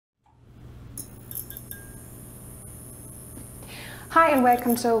Hi and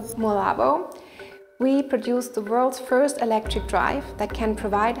welcome to MOLABO. We produce the world's first electric drive that can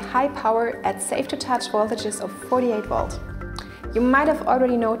provide high power at safe-to-touch voltages of 48 volt. You might have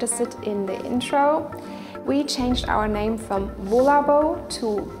already noticed it in the intro. We changed our name from Volabo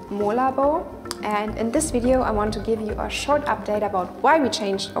to MOLABO, and in this video I want to give you a short update about why we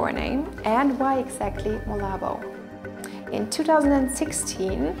changed our name and why exactly MOLABO. In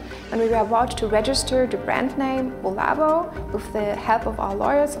 2016, when we were about to register the brand name Volabo, with the help of our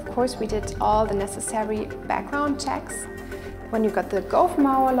lawyers, of course, we did all the necessary background checks. When you got the go from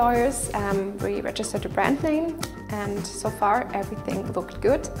our lawyers, we registered the brand name, and so far everything looked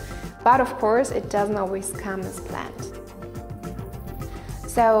good. But of course, it doesn't always come as planned.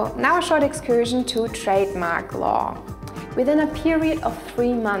 So now a short excursion to trademark law. Within a period of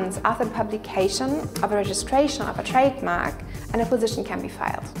 3 months after the publication of a registration of a trademark, an opposition can be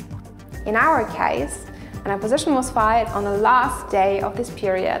filed. In our case, an opposition was filed on the last day of this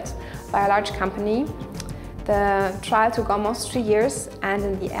period by a large company. The trial took almost 3 years, and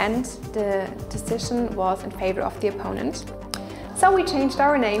in the end the decision was in favor of the opponent. So we changed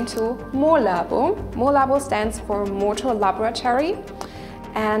our name to MOLABO. MOLABO stands for Motor Laboratory,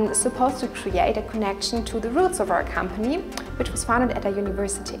 and is supposed to create a connection to the roots of our company, which was founded at a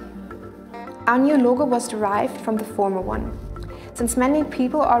university. Our new logo was derived from the former one. Since many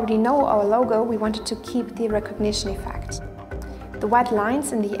people already know our logo, we wanted to keep the recognition effect. The white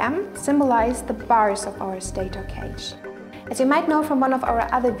lines in the M symbolize the bars of our stator cage. As you might know from one of our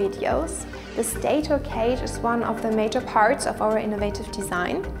other videos, the stator cage is one of the major parts of our innovative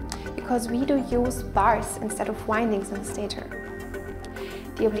design, because we do use bars instead of windings in the stator.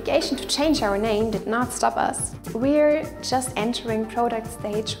 The obligation to change our name did not stop us. We're just entering product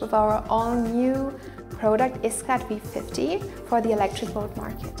stage with our all-new product ISCAD V50 for the electric boat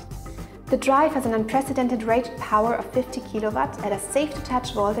market. The drive has an unprecedented rated power of 50 kW at a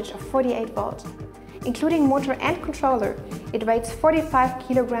safe-to-touch voltage of 48 volt. Including motor and controller, it weighs 45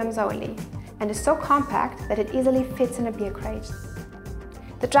 kilograms only and is so compact that it easily fits in a beer crate.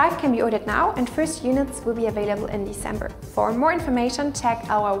 The drive can be ordered now, and first units will be available in December. For more information, check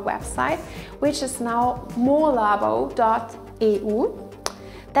our website, which is now molabo.eu.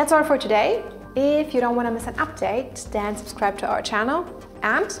 That's all for today. If you don't want to miss an update, then subscribe to our channel,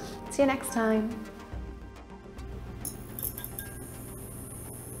 and see you next time.